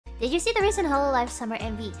Did you see the recent Hololive Summer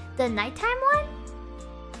MV? The nighttime one?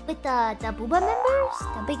 With the booba members?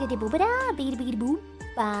 The biggity booba da, biggity biggity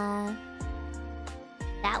booba.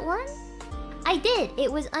 That one? I did.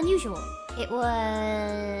 It was unusual. It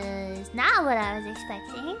was not what I was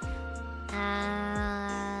expecting.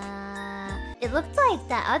 It looked like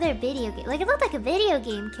that other video game. Like it looked like a video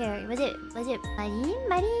game character. Was it Marine?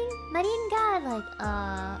 Marine got like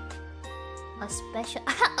a special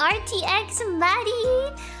RTX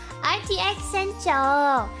Marine. RTX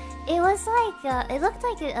Sencho. It was like it looked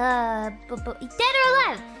like Dead or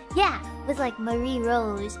Alive. Yeah, with like Marie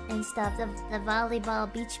Rose and stuff. The volleyball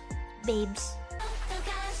beach babes.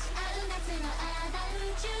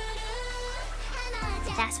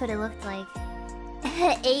 That's what it looked like.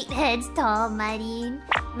 8 heads tall, Marine.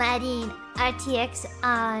 Marine RTX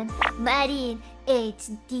on Marine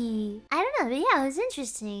HD. I don't know, but yeah, it was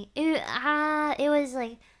interesting. It was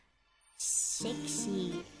like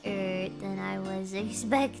sexier than I was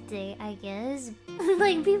expecting, I guess.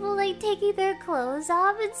 Like people like taking their clothes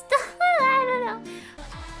off and stuff. I don't know.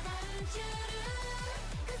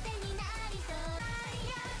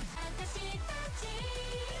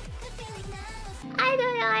 I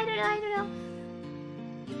don't know.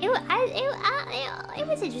 It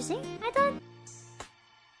was interesting, I thought.